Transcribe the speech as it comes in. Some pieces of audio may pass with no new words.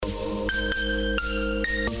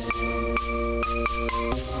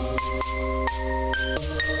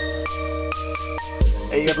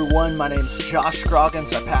everyone, my name is Josh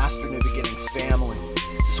Scroggins. I pastor New Beginnings Family.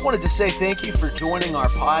 Just wanted to say thank you for joining our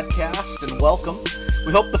podcast and welcome.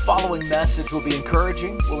 We hope the following message will be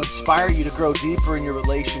encouraging, will inspire you to grow deeper in your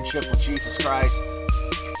relationship with Jesus Christ.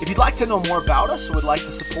 If you'd like to know more about us or would like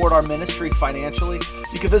to support our ministry financially,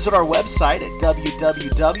 you can visit our website at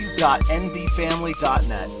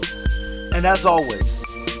www.nbfamily.net. And as always,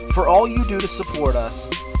 for all you do to support us,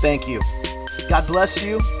 thank you. God bless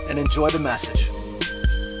you and enjoy the message.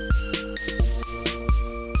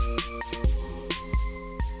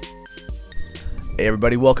 Hey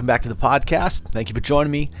everybody, welcome back to the podcast. Thank you for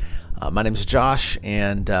joining me. My name is Josh,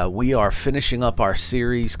 and we are finishing up our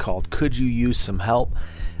series called Could You Use Some Help?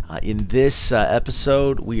 In this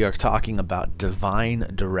episode, we are talking about divine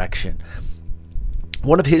direction.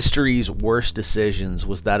 One of history's worst decisions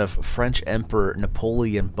was that of French Emperor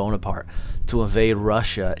Napoleon Bonaparte to invade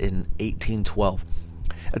Russia in 1812.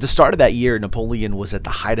 At the start of that year, Napoleon was at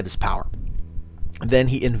the height of his power. Then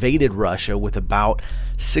he invaded Russia with about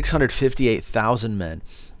 658,000 men.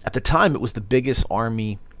 At the time, it was the biggest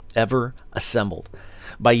army ever assembled.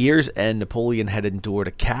 By year's end, Napoleon had endured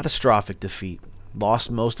a catastrophic defeat,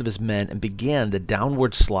 lost most of his men, and began the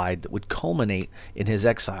downward slide that would culminate in his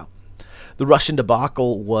exile. The Russian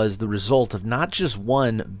debacle was the result of not just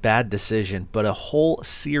one bad decision, but a whole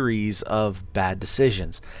series of bad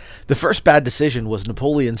decisions. The first bad decision was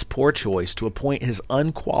Napoleon's poor choice to appoint his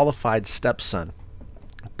unqualified stepson,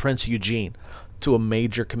 Prince Eugene, to a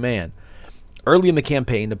major command. Early in the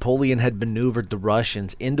campaign, Napoleon had maneuvered the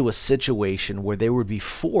Russians into a situation where they would be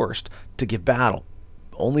forced to give battle,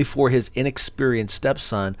 only for his inexperienced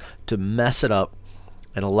stepson to mess it up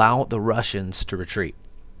and allow the Russians to retreat.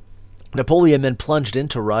 Napoleon then plunged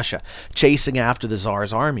into Russia, chasing after the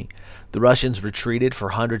Tsar's army. The Russians retreated for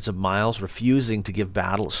hundreds of miles, refusing to give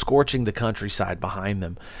battle, scorching the countryside behind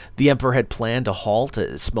them. The emperor had planned to halt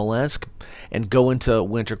at Smolensk and go into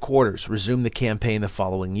winter quarters, resume the campaign the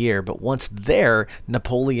following year. But once there,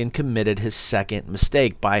 Napoleon committed his second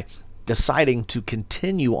mistake by deciding to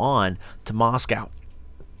continue on to Moscow.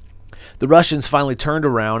 The Russians finally turned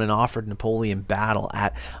around and offered Napoleon battle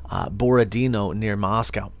at Borodino near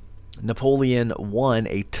Moscow. Napoleon won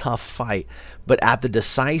a tough fight, but at the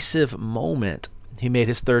decisive moment, he made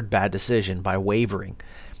his third bad decision by wavering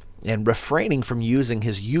and refraining from using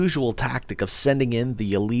his usual tactic of sending in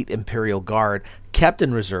the elite Imperial Guard kept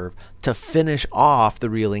in reserve to finish off the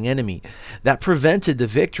reeling enemy. That prevented the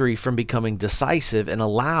victory from becoming decisive and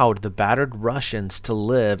allowed the battered Russians to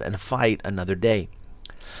live and fight another day.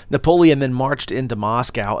 Napoleon then marched into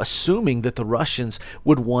Moscow, assuming that the Russians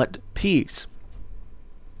would want peace.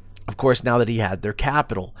 Of course, now that he had their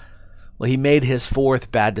capital, he made his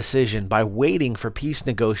fourth bad decision by waiting for peace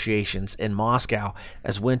negotiations in Moscow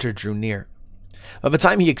as winter drew near. By the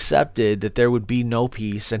time he accepted that there would be no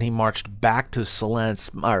peace and he marched back to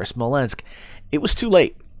Smolensk, it was too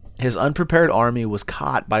late. His unprepared army was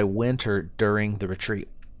caught by winter during the retreat.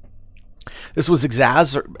 This was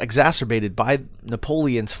exacerbated by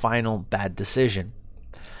Napoleon's final bad decision.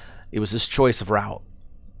 It was his choice of route.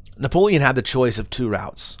 Napoleon had the choice of two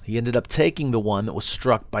routes. He ended up taking the one that was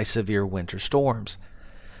struck by severe winter storms.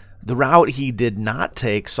 The route he did not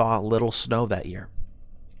take saw little snow that year.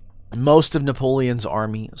 Most of Napoleon's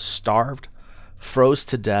army starved, froze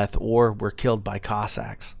to death, or were killed by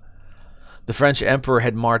Cossacks. The French emperor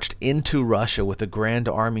had marched into Russia with a grand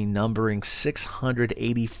army numbering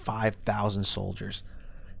 685,000 soldiers.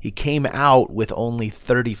 He came out with only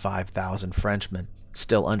 35,000 Frenchmen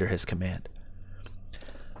still under his command.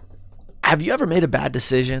 Have you ever made a bad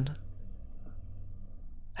decision?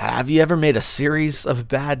 Have you ever made a series of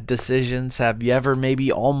bad decisions? Have you ever maybe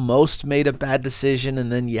almost made a bad decision and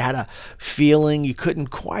then you had a feeling you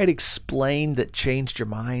couldn't quite explain that changed your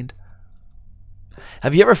mind?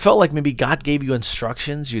 Have you ever felt like maybe God gave you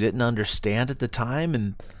instructions you didn't understand at the time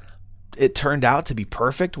and it turned out to be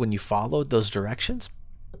perfect when you followed those directions?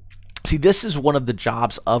 See, this is one of the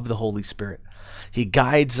jobs of the Holy Spirit. He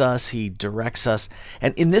guides us, he directs us.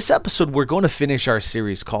 And in this episode, we're going to finish our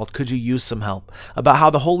series called Could You Use Some Help? About how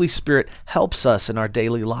the Holy Spirit helps us in our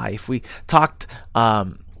daily life. We talked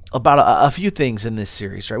about a few things in this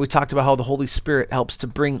series, right? We talked about how the Holy Spirit helps to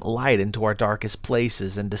bring light into our darkest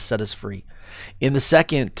places and to set us free. In the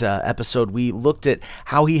second episode, we looked at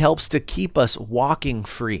how he helps to keep us walking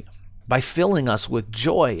free by filling us with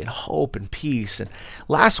joy and hope and peace. And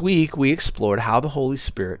last week, we explored how the Holy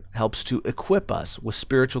Spirit helps to equip us with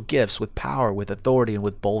spiritual gifts, with power, with authority, and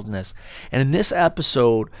with boldness. And in this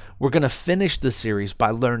episode, we're going to finish the series by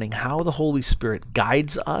learning how the Holy Spirit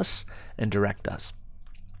guides us and directs us.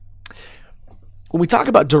 When we talk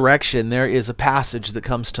about direction, there is a passage that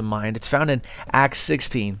comes to mind. It's found in Acts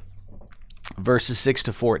 16, verses 6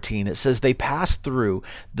 to 14. It says, they passed through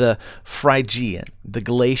the Phrygian, the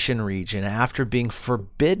Galatian region, after being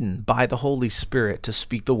forbidden by the Holy Spirit to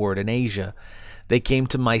speak the word in Asia. They came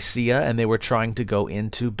to Mysia, and they were trying to go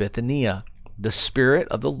into Bithynia. The Spirit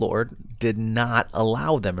of the Lord did not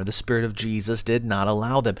allow them, or the Spirit of Jesus did not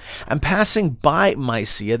allow them. And passing by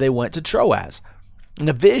Mysia, they went to Troas. And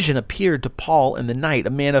a vision appeared to Paul in the night.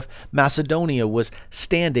 A man of Macedonia was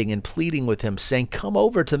standing and pleading with him, saying, come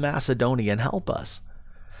over to Macedonia and help us.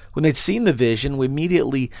 When they'd seen the vision, we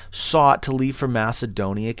immediately sought to leave for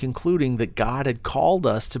Macedonia, concluding that God had called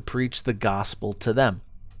us to preach the gospel to them.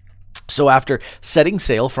 So after setting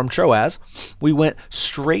sail from Troas, we went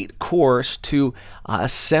straight course to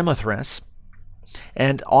Samothrace,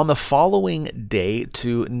 and on the following day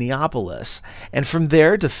to Neapolis, and from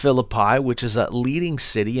there to Philippi, which is a leading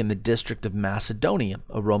city in the district of Macedonia,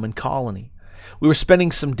 a Roman colony. We were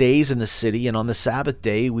spending some days in the city, and on the Sabbath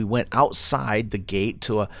day we went outside the gate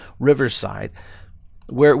to a riverside,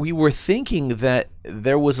 where we were thinking that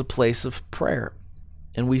there was a place of prayer.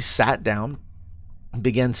 And we sat down and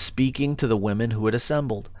began speaking to the women who had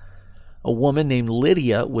assembled. A woman named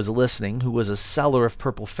Lydia was listening, who was a seller of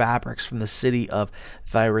purple fabrics from the city of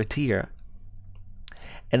Thyatira,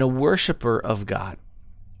 and a worshiper of God.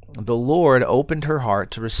 The Lord opened her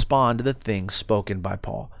heart to respond to the things spoken by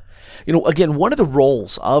Paul. Again, one of the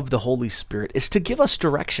roles of the Holy Spirit is to give us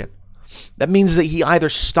direction. That means that he either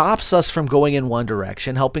stops us from going in one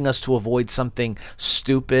direction, helping us to avoid something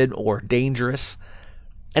stupid or dangerous,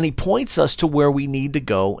 and he points us to where we need to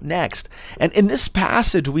go next. And in this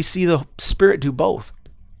passage, we see the Spirit do both.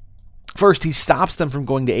 First, he stops them from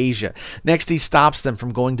going to Asia. Next, he stops them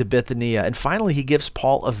from going to Bithynia. And finally, he gives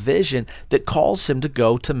Paul a vision that calls him to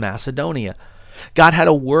go to Macedonia. God had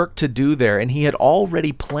a work to do there, and he had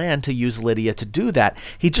already planned to use Lydia to do that.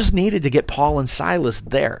 He just needed to get Paul and Silas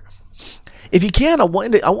there. If you can, I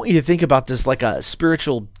want you to think about this like a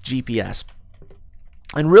spiritual GPS.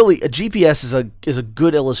 And really, a GPS is a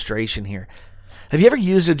good illustration here. Have you ever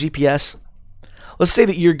used a GPS? Let's say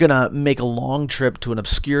that you're going to make a long trip to an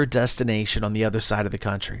obscure destination on the other side of the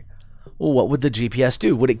country. Well, what would the GPS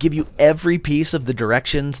do? Would it give you every piece of the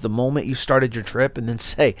directions the moment you started your trip and then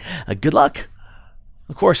say, good luck?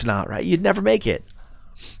 Of course not, right? You'd never make it.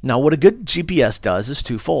 Now, what a good GPS does is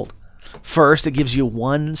twofold. First, it gives you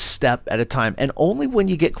one step at a time, and only when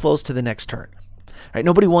you get close to the next turn. Right?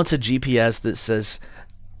 Nobody wants a GPS that says,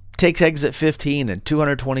 take exit 15 and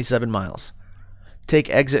 227 miles. Take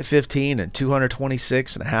exit 15 and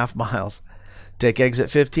 226 and a half miles. Take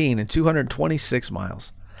exit 15 and 226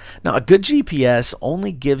 miles. Now, a good GPS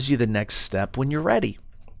only gives you the next step when you're ready.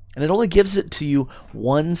 And it only gives it to you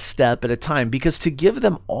one step at a time, because to give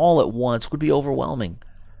them all at once would be overwhelming.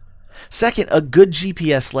 Second, a good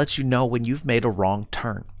GPS lets you know when you've made a wrong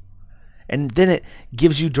turn. And then it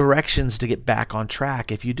gives you directions to get back on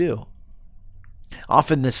track if you do.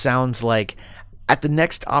 Often this sounds like, at the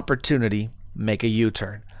next opportunity, make a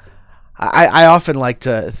U-turn. I often like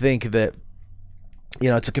to think that,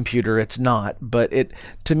 it's a computer. It's not. But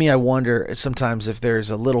to me, I wonder sometimes if there's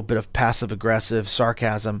a little bit of passive-aggressive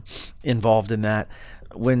sarcasm involved in that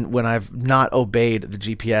when I've not obeyed the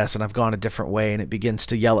GPS and I've gone a different way and it begins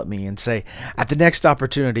to yell at me and say, at the next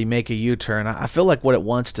opportunity, make a U-turn. I feel like what it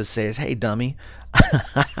wants to say is, hey, dummy,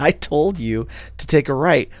 I told you to take a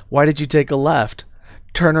right. Why did you take a left?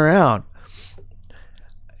 Turn around.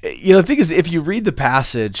 The thing is, if you read the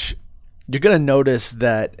passage, you're going to notice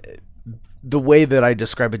that the way that I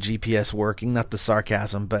describe a GPS working, not the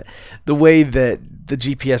sarcasm, but the way that the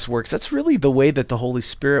GPS works, that's really the way that the Holy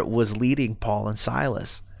Spirit was leading Paul and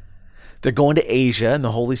Silas. They're going to Asia, and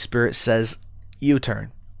the Holy Spirit says,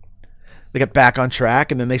 U-turn. They get back on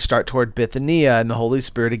track, and then they start toward Bithynia, and the Holy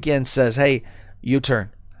Spirit again says, hey, U-turn.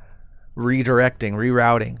 Redirecting,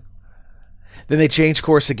 rerouting. Then they change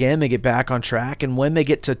course again, they get back on track, and when they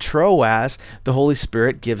get to Troas, the Holy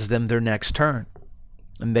Spirit gives them their next turn.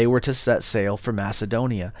 And they were to set sail for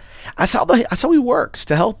Macedonia. That's how he works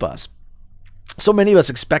to help us. So many of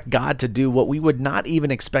us expect God to do what we would not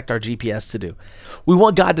even expect our GPS to do. We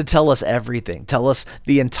want God to tell us everything, tell us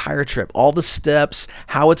the entire trip, all the steps,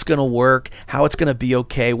 how it's going to work, how it's going to be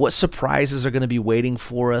okay, what surprises are going to be waiting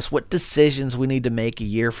for us, what decisions we need to make a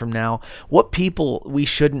year from now, what people we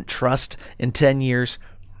shouldn't trust in 10 years,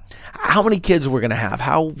 how many kids we're going to have,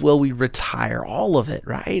 how will we retire, all of it,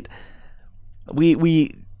 right?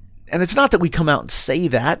 And it's not that we come out and say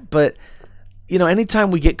that, but anytime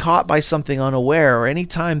we get caught by something unaware, or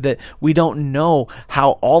anytime that we don't know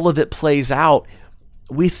how all of it plays out,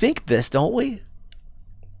 we think this, don't we?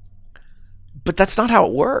 But that's not how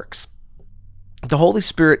it works. The Holy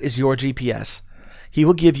Spirit is your GPS. He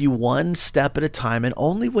will give you one step at a time and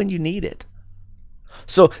only when you need it.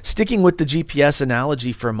 So sticking with the GPS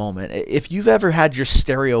analogy for a moment, if you've ever had your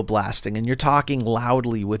stereo blasting and you're talking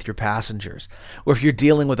loudly with your passengers, or if you're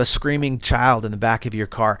dealing with a screaming child in the back of your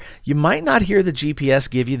car, you might not hear the GPS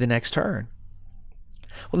give you the next turn.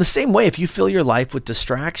 Well, in the same way, if you fill your life with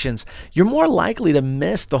distractions, you're more likely to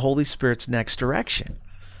miss the Holy Spirit's next direction.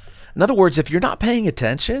 In other words, if you're not paying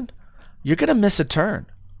attention, you're going to miss a turn.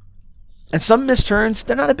 And some missed turns,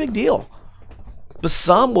 they're not a big deal. But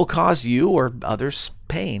some will cause you or others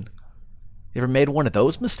pain. You ever made one of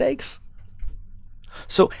those mistakes?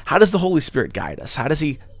 So how does the Holy Spirit guide us? How does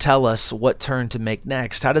he tell us what turn to make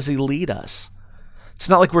next? How does he lead us? It's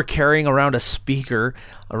not like we're carrying around a speaker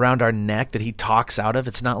around our neck that he talks out of.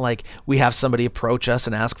 It's not like we have somebody approach us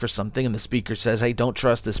and ask for something and the speaker says, hey, don't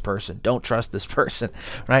trust this person. Don't trust this person,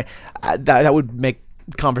 right? That would make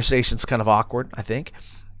conversations kind of awkward, I think.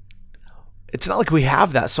 It's not like we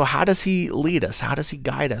have that. So how does he lead us? How does he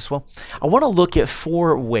guide us? Well, I want to look at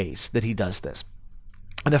 4 ways that he does this.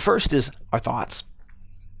 And the first is our thoughts.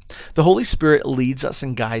 The Holy Spirit leads us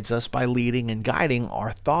and guides us by leading and guiding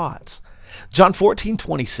our thoughts. John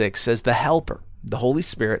 14:26 says, the Helper, the Holy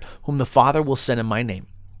Spirit, whom the Father will send in my name,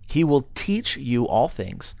 he will teach you all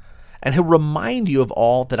things, and he'll remind you of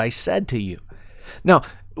all that I said to you. Now,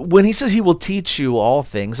 when he says he will teach you all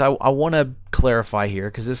things, I want to clarify here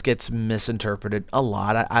because this gets misinterpreted a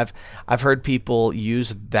lot. I've heard people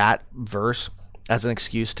use that verse as an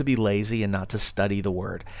excuse to be lazy and not to study the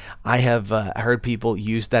word. I have heard people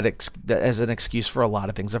use that as an excuse for a lot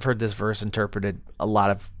of things. I've heard this verse interpreted a lot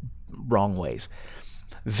of wrong ways.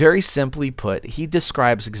 Very simply put, he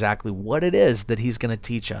describes exactly what it is that he's going to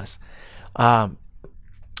teach us.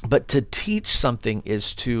 But to teach something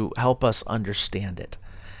is to help us understand it.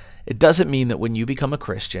 It doesn't mean that when you become a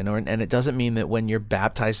Christian, and it doesn't mean that when you're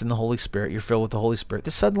baptized in the Holy Spirit, you're filled with the Holy Spirit,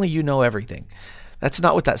 that suddenly you know everything. That's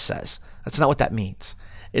not what that says. That's not what that means.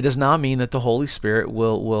 It does not mean that the Holy Spirit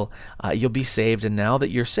you'll be saved, and now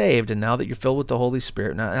that you're saved, and now that you're filled with the Holy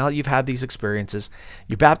Spirit, now you've had these experiences,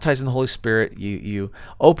 you're baptized in the Holy Spirit, you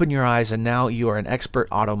open your eyes, and now you are an expert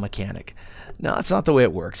auto mechanic. No, that's not the way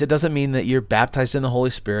it works. It doesn't mean that you're baptized in the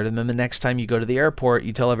Holy Spirit and then the next time you go to the airport,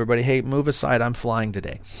 you tell everybody, hey, move aside, I'm flying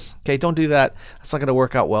today. Okay, don't do that. That's not going to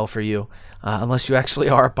work out well for you unless you actually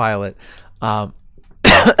are a pilot.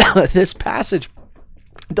 This passage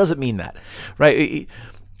doesn't mean that, right?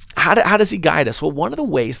 How does he guide us? Well, one of the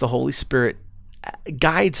ways the Holy Spirit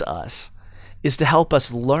guides us is to help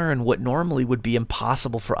us learn what normally would be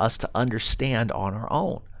impossible for us to understand on our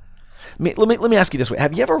own. Let me ask you this way.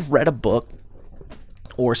 Have you ever read a book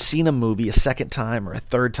or seen a movie a second time or a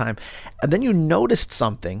third time, and then you noticed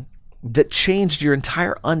something that changed your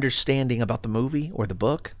entire understanding about the movie or the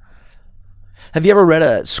book? Have you ever read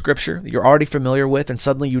a scripture that you're already familiar with, and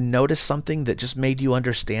suddenly you noticed something that just made you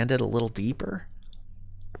understand it a little deeper?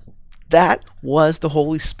 That was the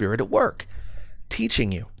Holy Spirit at work,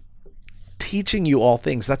 teaching you all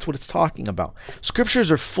things. That's what it's talking about.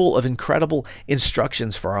 Scriptures are full of incredible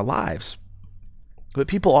instructions for our lives, but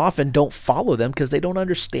people often don't follow them because they don't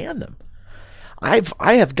understand them.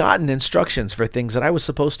 I have gotten instructions for things that I was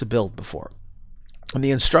supposed to build before, and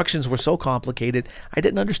the instructions were so complicated I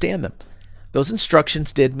didn't understand them. Those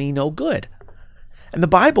instructions did me no good. And the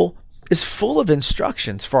Bible is full of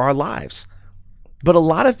instructions for our lives, but a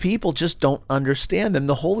lot of people just don't understand them.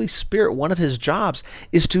 The Holy Spirit, one of his jobs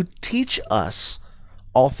is to teach us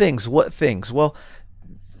all things. What things? Well,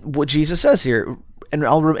 what Jesus says here,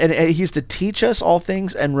 and he's to teach us all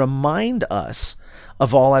things and remind us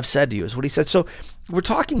of all I've said to you, is what he said. So we're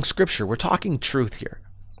talking scripture. We're talking truth here.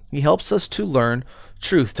 He helps us to learn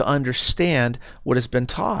truth, to understand what has been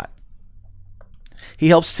taught. He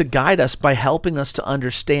helps to guide us by helping us to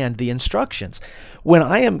understand the instructions. When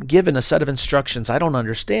I am given a set of instructions I don't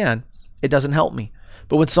understand, it doesn't help me.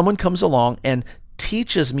 But when someone comes along and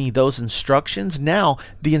teaches me those instructions, now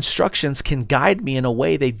the instructions can guide me in a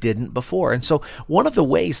way they didn't before. And so one of the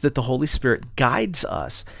ways that the Holy Spirit guides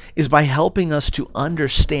us is by helping us to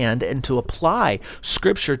understand and to apply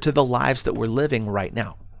Scripture to the lives that we're living right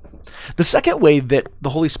now. The second way that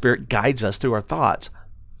the Holy Spirit guides us through our thoughts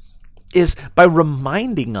is by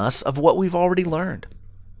reminding us of what we've already learned.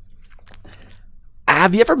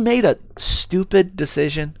 Have you ever made a stupid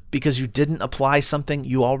decision because you didn't apply something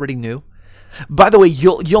you already knew? By the way,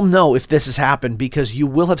 you'll know if this has happened because you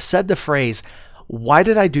will have said the phrase, "Why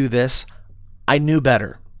did I do this? I knew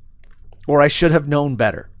better," or "I should have known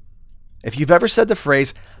better." If you've ever said the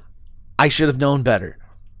phrase, "I should have known better,"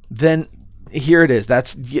 then here it is.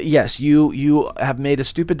 Yes, you have made a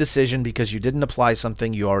stupid decision because you didn't apply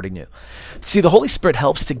something you already knew. See, the Holy Spirit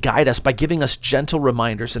helps to guide us by giving us gentle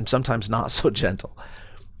reminders, and sometimes not so gentle,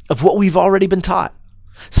 of what we've already been taught,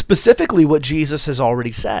 specifically what Jesus has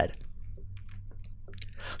already said.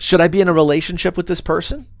 Should I be in a relationship with this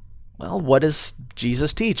person? Well, what does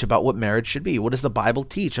Jesus teach about what marriage should be? What does the Bible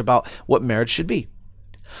teach about what marriage should be?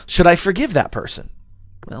 Should I forgive that person?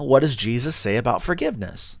 Well, what does Jesus say about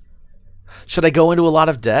forgiveness? Should I go into a lot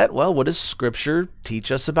of debt? Well, what does Scripture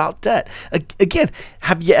teach us about debt? Again,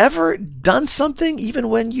 have you ever done something even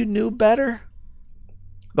when you knew better?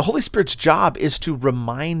 The Holy Spirit's job is to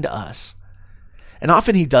remind us. And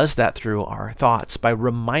often he does that through our thoughts by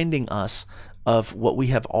reminding us of what we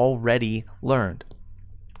have already learned.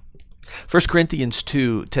 1 Corinthians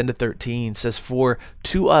 2:10-13 says, "For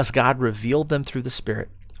to us God revealed them through the Spirit.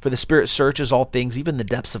 For the Spirit searches all things, even the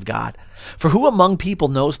depths of God. For who among people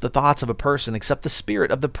knows the thoughts of a person except the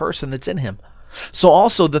spirit of the person that's in him? So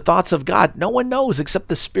also the thoughts of God no one knows except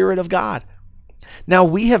the Spirit of God. Now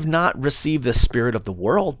we have not received the spirit of the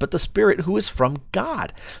world, but the Spirit who is from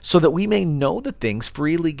God, so that we may know the things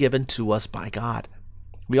freely given to us by God.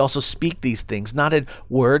 We also speak these things, not in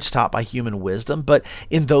words taught by human wisdom, but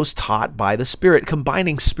in those taught by the Spirit,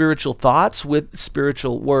 combining spiritual thoughts with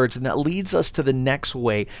spiritual words." And that leads us to the next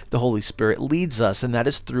way the Holy Spirit leads us, and that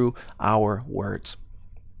is through our words.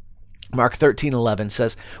 Mark 13:11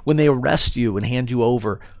 says, "When they arrest you and hand you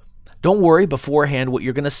over, don't worry beforehand what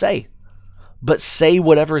you're going to say, but say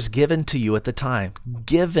whatever is given to you at the time.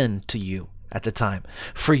 Given to you at the time.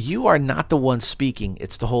 For you are not the one speaking,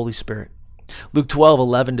 it's the Holy Spirit." Luke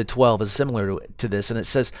 12:11-12 is similar to this, and it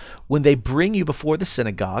says, "When they bring you before the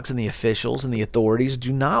synagogues and the officials and the authorities,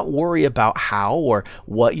 do not worry about how or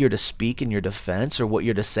what you're to speak in your defense or what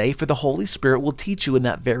you're to say, for the Holy Spirit will teach you in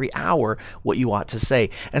that very hour what you ought to say."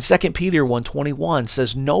 And 2 Peter 1:21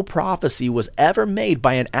 says, "No prophecy was ever made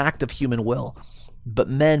by an act of human will, but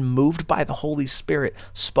men moved by the Holy Spirit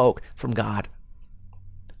spoke from God."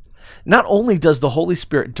 Not only does the Holy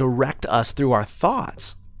Spirit direct us through our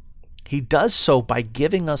thoughts, he does so by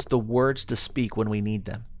giving us the words to speak when we need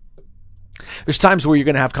them. There's times where you're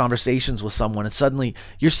going to have conversations with someone and suddenly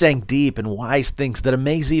you're saying deep and wise things that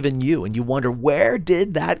amaze even you, and you wonder, where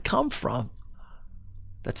did that come from?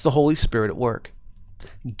 That's the Holy Spirit at work,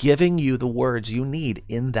 giving you the words you need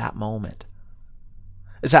in that moment.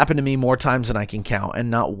 It's happened to me more times than I can count,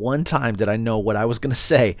 and not one time did I know what I was going to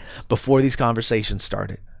say before these conversations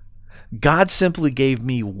started. God simply gave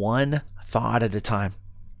me one thought at a time.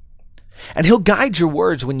 And he'll guide your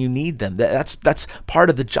words when you need them. That's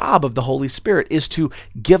part of the job of the Holy Spirit, is to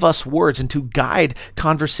give us words and to guide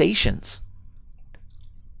conversations.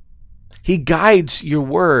 He guides your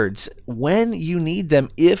words when you need them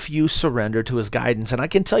if you surrender to his guidance. And I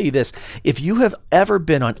can tell you this, if you have ever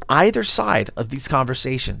been on either side of these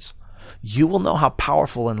conversations, you will know how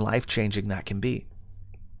powerful and life-changing that can be.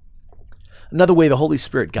 Another way the Holy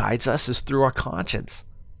Spirit guides us is through our conscience.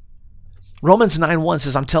 Romans 9:1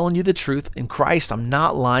 says, "I'm telling you the truth in Christ. I'm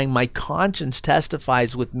not lying. My conscience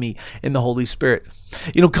testifies with me in the Holy Spirit."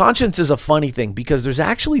 You know, conscience is a funny thing because there's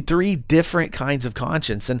actually 3 different kinds of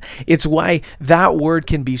conscience. And it's why that word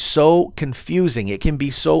can be so confusing. It can be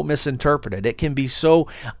so misinterpreted. It can be so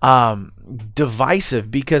divisive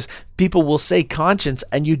because people will say conscience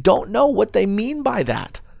and you don't know what they mean by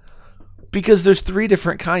that. Because there's 3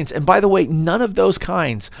 different kinds. And by the way, none of those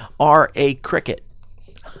kinds are a cricket.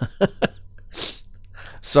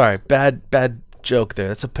 Sorry, bad joke there.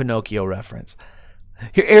 That's a Pinocchio reference.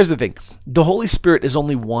 Here's the thing. The Holy Spirit is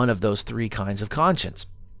only one of those 3 kinds of conscience.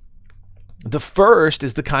 The first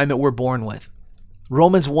is the kind that we're born with.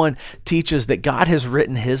 Romans 1 teaches that God has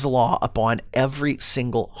written his law upon every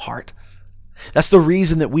single heart. That's the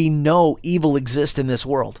reason that we know evil exists in this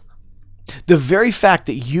world. The very fact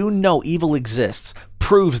that you know evil exists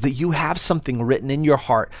proves that you have something written in your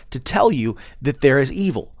heart to tell you that there is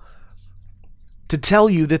evil, to tell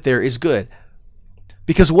you that there is good.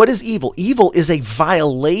 Because what is evil? Evil is a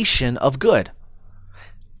violation of good.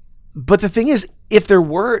 But the thing is, if there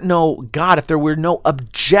were no God, if there were no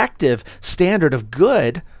objective standard of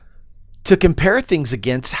good to compare things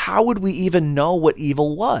against, how would we even know what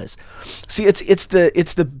evil was? See, it's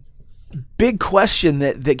the big question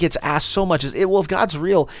that gets asked so much is, well, if God's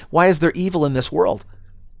real, why is there evil in this world?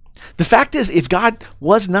 The fact is, if God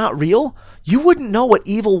was not real, you wouldn't know what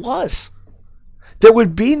evil was. There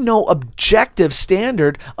would be no objective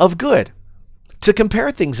standard of good to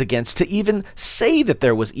compare things against, to even say that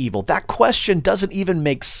there was evil. That question doesn't even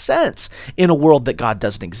make sense in a world that God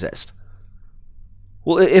doesn't exist.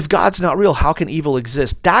 Well, if God's not real, how can evil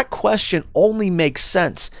exist? That question only makes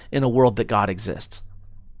sense in a world that God exists.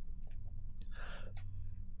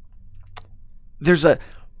 There's a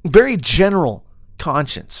very general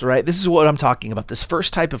conscience, right? This is what I'm talking about. This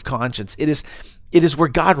first type of conscience. It is where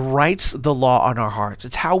God writes the law on our hearts.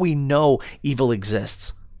 It's how we know evil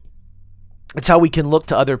exists. It's how we can look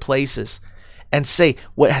to other places and say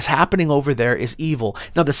what is happening over there is evil.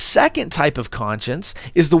 Now, the second type of conscience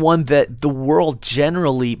is the one that the world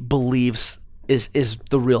generally believes is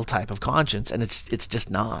the real type of conscience, and it's just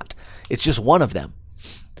not. It's just one of them.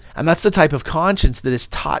 And that's the type of conscience that is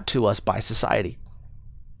taught to us by society.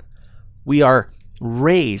 We are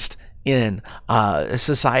raised in a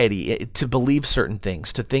society to believe certain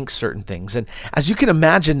things, to think certain things. And as you can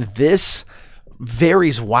imagine, this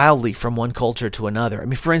varies wildly from one culture to another. I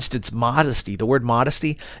mean, for instance, modesty, the word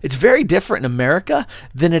modesty, it's very different in America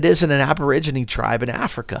than it is in an Aborigine tribe in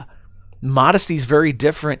Africa. Modesty is very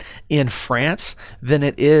different in France than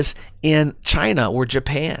it is in China or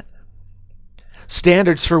Japan.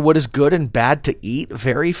 Standards for what is good and bad to eat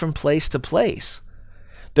vary from place to place.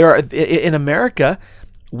 In America,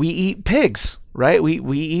 we eat pigs, right?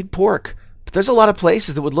 We eat pork. But there's a lot of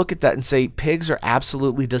places that would look at that and say pigs are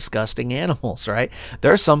absolutely disgusting animals, right?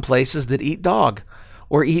 There are some places that eat dog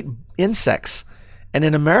or eat insects. And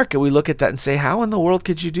in America, we look at that and say, how in the world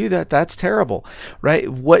could you do that? That's terrible, right?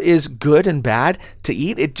 What is good and bad to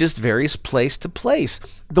eat? It just varies place to place.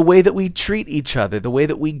 The way that we treat each other, the way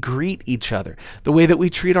that we greet each other, the way that we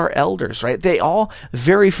treat our elders, right? They all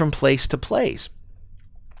vary from place to place.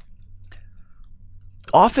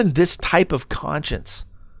 Often this type of conscience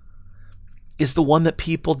is the one that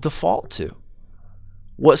people default to.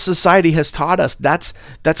 What society has taught us, that's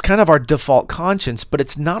kind of our default conscience, but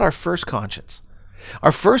it's not our first conscience.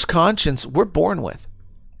 Our first conscience, we're born with.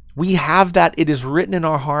 We have that. It is written in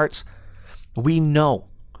our hearts. We know.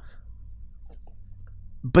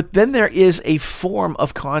 But then there is a form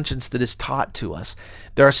of conscience that is taught to us.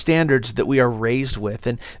 There are standards that we are raised with.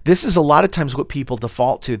 And this is a lot of times what people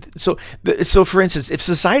default to. So for instance, if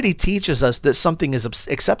society teaches us that something is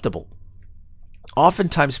acceptable,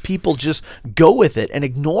 oftentimes people just go with it and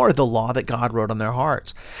ignore the law that God wrote on their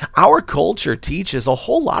hearts. Our culture teaches a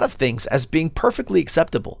whole lot of things as being perfectly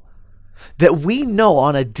acceptable that we know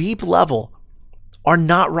on a deep level are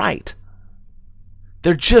not right.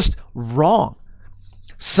 They're just wrong.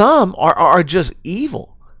 Some are just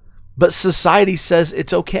evil, but society says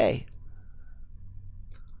it's okay.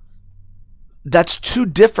 That's two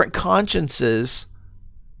different consciences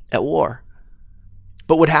at war.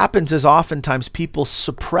 But what happens is oftentimes people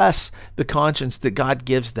suppress the conscience that God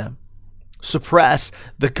gives them, suppress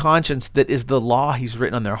the conscience that is the law He's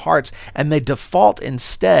written on their hearts, and they default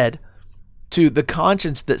instead to the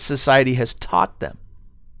conscience that society has taught them.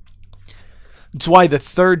 It's why the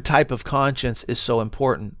third type of conscience is so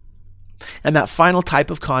important. And that final type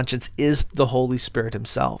of conscience is the Holy Spirit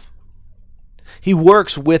Himself. He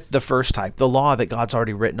works with the first type, the law that God's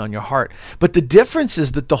already written on your heart. But the difference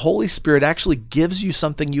is that the Holy Spirit actually gives you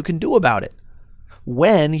something you can do about it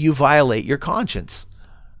when you violate your conscience.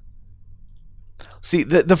 See,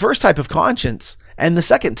 the first type of conscience and the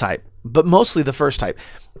second type, but mostly the first type,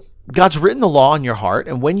 God's written the law on your heart,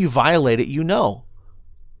 and when you violate it, you know.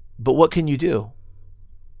 But what can you do?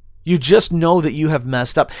 You just know that you have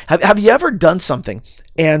messed up. Have you ever done something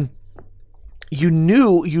and you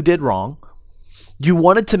knew you did wrong? You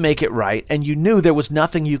wanted to make it right, and you knew there was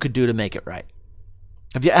nothing you could do to make it right.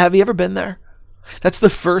 Have you ever been there? That's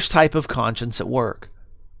the first type of conscience at work.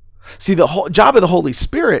 See, the whole job of the Holy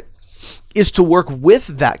Spirit is to work with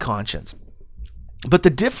that conscience. But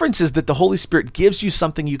the difference is that the Holy Spirit gives you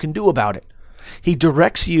something you can do about it. He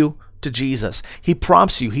directs you to Jesus. He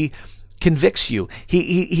prompts you. He convicts you.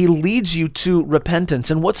 He leads you to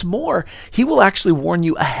repentance. And what's more, He will actually warn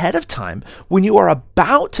you ahead of time when you are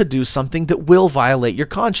about to do something that will violate your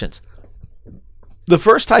conscience. The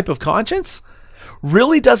first type of conscience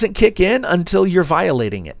really doesn't kick in until you're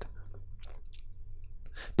violating it.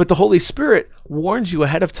 But the Holy Spirit warns you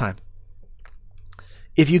ahead of time.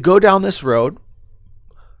 If you go down this road,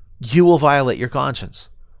 you will violate your conscience.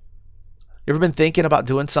 You ever been thinking about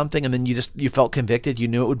doing something and then you felt convicted, you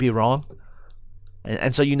knew it would be wrong,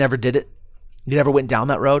 and so you never did it? You never went down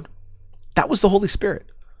that road? That was the Holy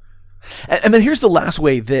Spirit. And then here's the last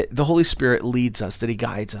way that the Holy Spirit leads us, that He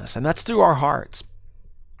guides us, and that's through our hearts.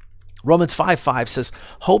 Romans 5:5 says,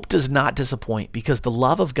 "Hope does not disappoint because the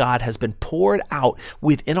love of God has been poured out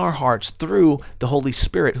within our hearts through the Holy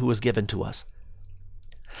Spirit who was given to us."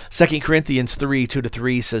 2 Corinthians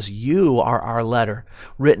 3:2-3 says, "You are our letter,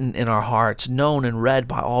 written in our hearts, known and read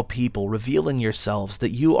by all people, revealing yourselves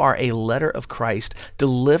that you are a letter of Christ,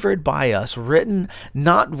 delivered by us, written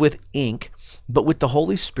not with ink, but with the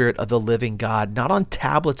Holy Spirit of the living God, not on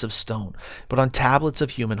tablets of stone, but on tablets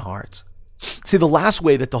of human hearts." See, the last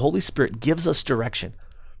way that the Holy Spirit gives us direction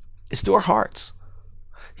is through our hearts.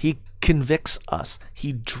 He convicts us.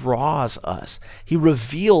 He draws us. He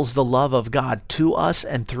reveals the love of God to us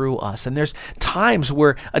and through us. And there's times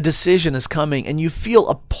where a decision is coming and you feel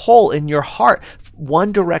a pull in your heart,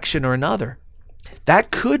 one direction or another. That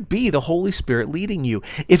could be the Holy Spirit leading you.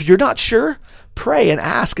 If you're not sure, pray and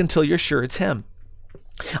ask until you're sure it's Him.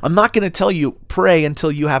 I'm not going to tell you pray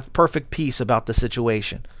until you have perfect peace about the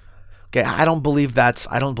situation. Okay, I don't believe that's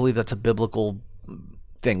a biblical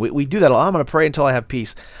thing. We do that a lot. I'm going to pray until I have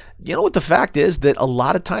peace. You know what the fact is? That a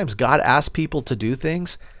lot of times God asks people to do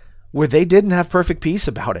things where they didn't have perfect peace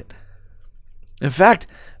about it. In fact,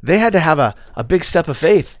 they had to have a big step of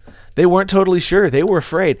faith. They weren't totally sure. They were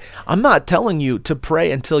afraid. I'm not telling you to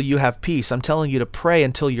pray until you have peace. I'm telling you to pray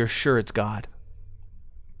until you're sure it's God.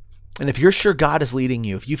 And if you're sure God is leading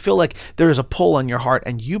you, if you feel like there is a pull on your heart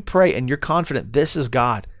and you pray and you're confident this is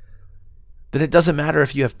God, then it doesn't matter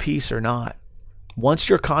if you have peace or not. Once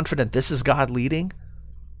you're confident this is God leading,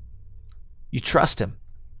 you trust Him.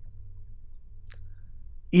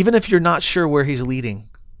 Even if you're not sure where He's leading.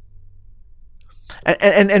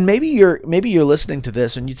 And maybe you're listening to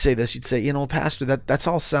this and you'd say, Pastor, that's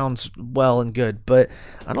all sounds well and good, but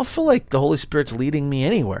I don't feel like the Holy Spirit's leading me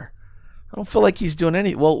anywhere. I don't feel like He's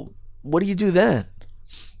doing well, what do you do then?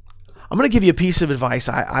 I'm going to give you a piece of advice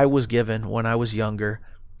I was given when I was younger,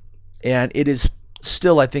 and it is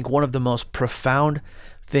still, I think, one of the most profound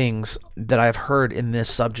things that I've heard in this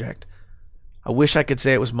subject. I wish I could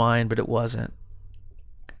say it was mine, but it wasn't.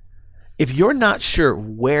 If you're not sure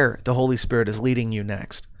where the Holy Spirit is leading you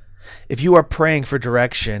next, if you are praying for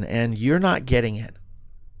direction and you're not getting it,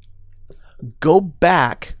 go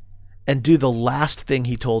back and do the last thing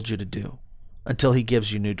He told you to do until He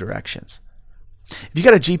gives you new directions. If you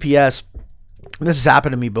got a GPS, and this has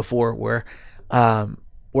happened to me before, where I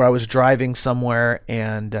was driving somewhere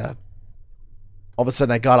and all of a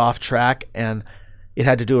sudden I got off track and it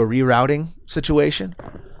had to do a rerouting situation.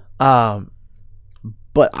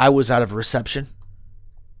 But I was out of reception,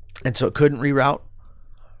 and so it couldn't reroute.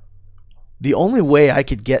 The only way I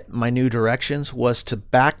could get my new directions was to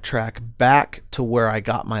backtrack back to where I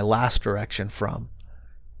got my last direction from.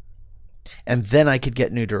 And then I could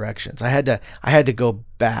get new directions. I had to go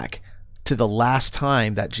back to the last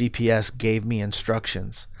time that GPS gave me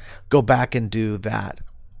instructions. Go back and do that.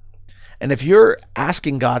 And if you're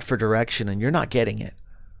asking God for direction and you're not getting it,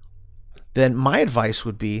 then my advice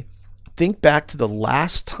would be, think back to the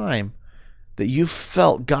last time that you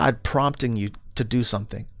felt God prompting you to do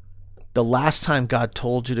something. The last time God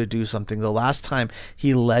told you to do something. The last time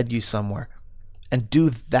He led you somewhere. And do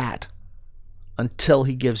that until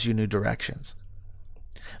He gives you new directions.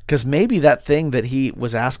 Because maybe that thing that He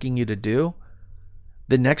was asking you to do,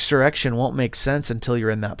 the next direction won't make sense until you're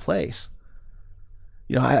in that place.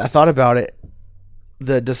 I thought about it.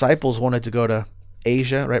 The disciples wanted to go to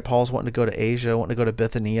Asia, right? Paul's wanting to go to Asia, wanting to go to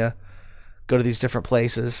Bithynia, go to these different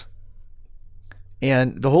places.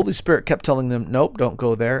 And the Holy Spirit kept telling them, nope, don't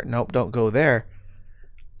go there. Nope, don't go there.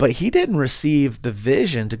 But He didn't receive the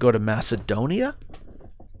vision to go to Macedonia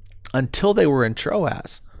until they were in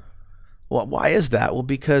Troas. Well, why is that? Well,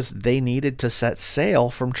 because they needed to set sail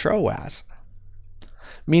from Troas.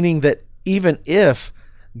 Meaning that even if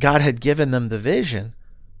God had given them the vision,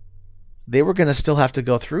 they were going to still have to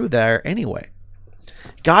go through there anyway.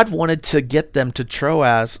 God wanted to get them to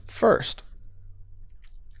Troas first.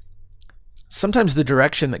 Sometimes the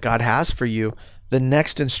direction that God has for you, the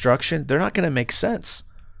next instruction, they're not going to make sense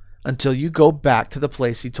until you go back to the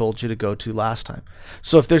place He told you to go to last time.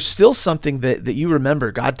 So if there's still something that you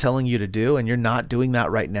remember God telling you to do and you're not doing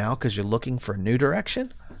that right now because you're looking for a new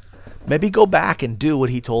direction, maybe go back and do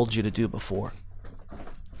what He told you to do before.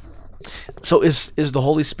 So is the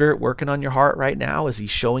Holy Spirit working on your heart right now? Is He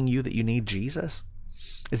showing you that you need Jesus?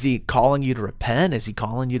 Is He calling you to repent? Is He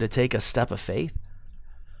calling you to take a step of faith?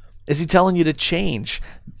 Is He telling you to change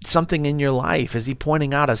something in your life? Is He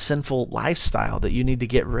pointing out a sinful lifestyle that you need to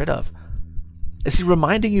get rid of? Is He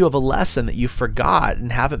reminding you of a lesson that you forgot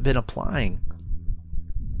and haven't been applying?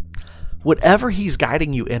 Whatever He's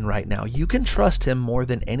guiding you in right now, you can trust Him more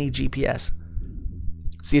than any GPS.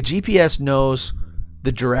 See, a GPS knows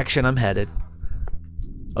the direction I'm headed.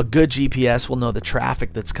 A good GPS will know the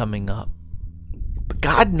traffic that's coming up. But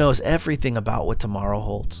God knows everything about what tomorrow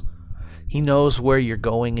holds. He knows where you're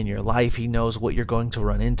going in your life. He knows what you're going to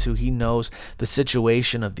run into. He knows the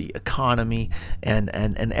situation of the economy and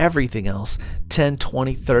everything else. 10,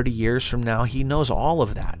 20, 30 years from now, he knows all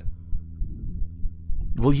of that.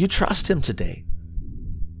 Will you trust him today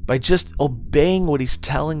by just obeying what he's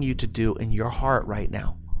telling you to do in your heart right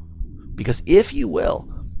now? Because if you will,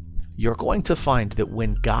 you're going to find that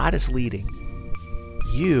when God is leading,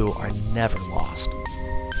 you are never lost.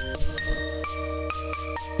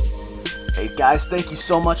 Hey guys, thank you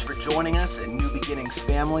so much for joining us at New Beginnings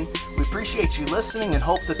family. We appreciate you listening and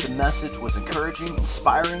hope that the message was encouraging,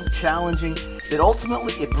 inspiring, challenging, that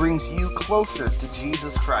ultimately it brings you closer to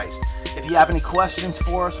Jesus Christ. If you have any questions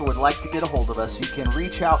for us or would like to get a hold of us, you can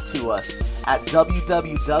reach out to us at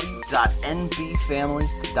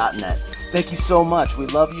www.nbfamily.net. Thank you so much. We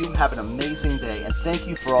love you. Have an amazing day, and thank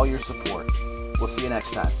you for all your support. We'll see you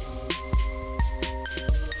next time.